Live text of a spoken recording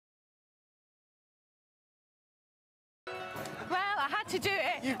to do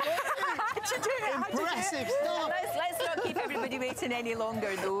it. You've got to do it. Impressive stuff. Let's not keep everybody waiting any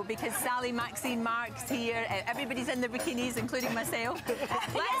longer, though, because Sally, Maxine, Mark's here. Everybody's in their bikinis, including myself.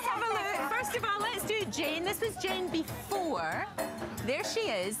 Let's have a look. First of all, let's do Jane. This was Jane before. There she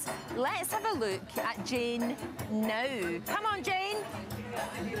is. Let's have a look at Jane now. Come on, Jane.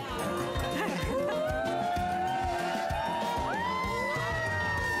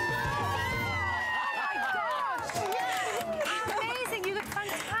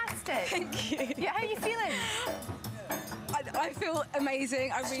 Thank you. Yeah, how are you feeling? I feel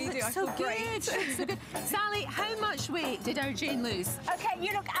amazing. I really do. I feel great. So good. Sally, how much weight did our Jane lose? Okay,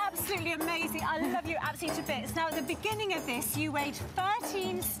 you look absolutely amazing. I love you absolutely to bits. Now, at the beginning of this, you weighed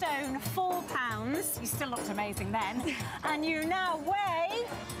 13 stone, 4 pounds. You still looked amazing then. And you now weigh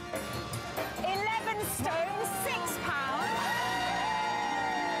 11 stone, 6 pounds.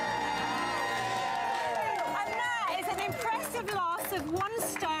 And that is an impressive loss of 1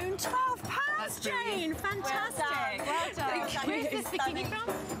 stone, 12 pounds. Jane, fantastic. Well done. Where's this bikini from?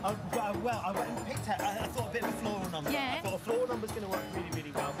 Well, I went and picked it. I thought a bit of a floral number. Yeah. I thought a floral number's going to work really,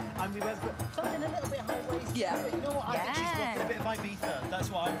 really well. And we went for something a little bit high-waisted. Yeah. You know what? I think she's got a bit of Ibiza. That's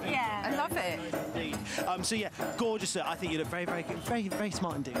what I'm thinking. Yeah. I love it. Indeed. So, yeah, gorgeous. I think you look very, very good. Very, very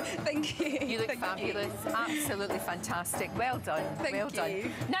smart indeed. Thank you. You look fabulous. Absolutely fantastic. Well done. Thank well done.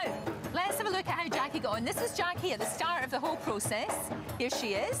 you. Now, let's have a look at how Jackie got on. This was Jackie at the start of the whole process. Here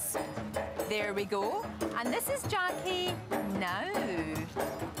she is. There we go. And this is Jackie now.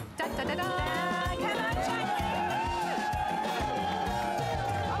 Da, da, da, da. Come on, Jackie.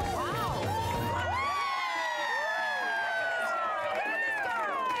 Oh, wow.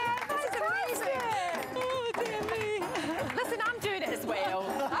 This is amazing. Oh, dear me. Listen, I'm doing it as well.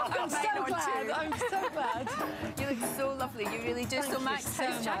 I'm so glad. I'm so glad. You look so lovely. You really do. Thank so, you Max, so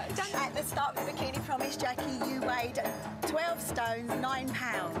how's Jackie much. done? At the start of the Bikini Promise, Jackie, you weighed 12 stones, 9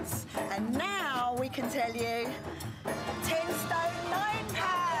 pounds. And now we can tell you 10 stone, 9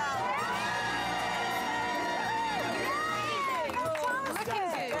 pounds. Look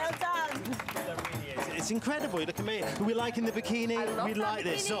at you. Well done. It's incredible. Look at me. We're liking the bikini. I love We that like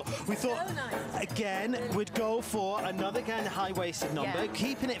this. So bikini. we thought, So nice. again, we'd go for another kind of high-waisted number, Yeah.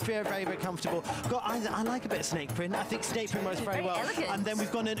 keeping it very, very, very comfortable. I like a bit of snake print. I think snake print works very Very well. elegant. And then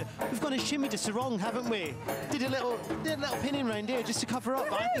we've gone a shimmy to sarong, haven't we? Did a little pinning round here just to cover up.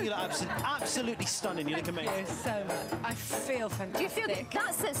 But I think you look absolutely stunning. You look amazing. Thank you so much. I feel fantastic. Do you feel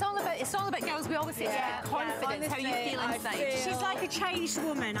that's it's all about girls? We always say Yeah, confidence. How you honestly, feel I inside? feel- She's like a changed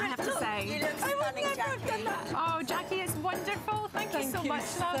woman, I have to say. You look stunning, Jackie. Oh, Jackie, it's wonderful. Thank you so much,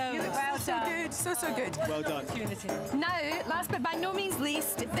 love. so You look much. so good, so good. Well done. Now, last but by no means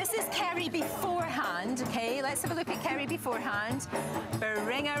least, this is Kerry beforehand. Okay, let's have a look at Kerry beforehand.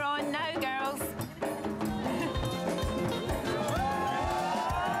 Bring her on now, girls.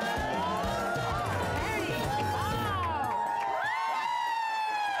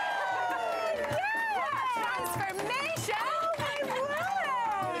 Transformation!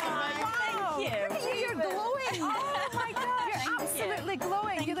 You're glowing. Oh, my gosh. You're absolutely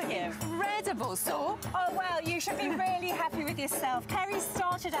glowing. You look incredible. So, Oh, well, you should be really happy with yourself. Kerry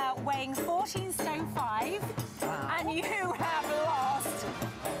started out weighing 14 stone 5, and you have lost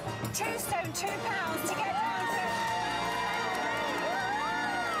 2 stone 2 pounds to get down to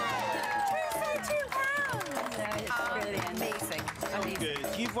 2 stone 2 pounds. amazing. Good.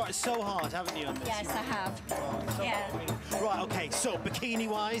 You've worked so hard, haven't you, on this? Yes, I have. Yeah. Right, OK, so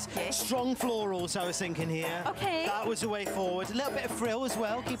bikini-wise, Yes. strong florals, I was thinking here. OK. That was the way forward. A little bit of frill as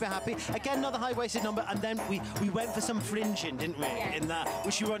well, keep it happy. Again, another high-waisted number, and then we went for some fringing, didn't we, in that,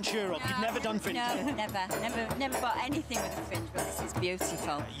 which you were unsure of. You've never done fringing. No, never bought anything with a fringe, but this is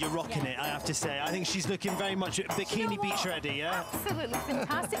beautiful. You're rocking it, I have to say. I think she's looking very much bikini beach ready, yeah? Absolutely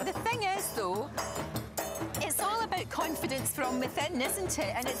fantastic. The thing is, though, it's all about confidence from within, isn't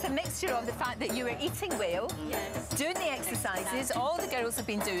it? And it's a mixture of the fact that you were eating well, doing the exercises, all the girls have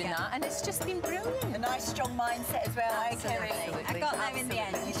been doing that, and it's just been brilliant. A nice, strong mindset as well, eh, Kerry? I got there in the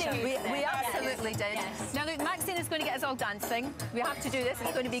end. You showed We me. absolutely did. Yes. Now, look, Maxine is going to get us all dancing. We have to do this.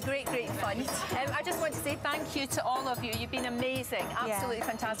 It's going to be great, great fun. I just want to say thank you to all of you. You've been amazing, absolutely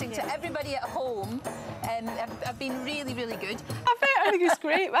fantastic. To everybody at home, have been really, really good. I think it's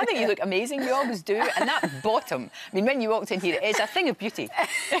great. I think you look amazing. You always do. And that bottom, I mean, when you walked in here, it's a thing of beauty.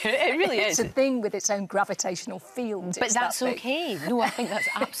 It really is. It's a thing with its own gravitational field. But that's okay. No, I think that's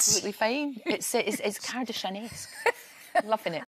absolutely fine. It's Kardashian-esque. Loving it.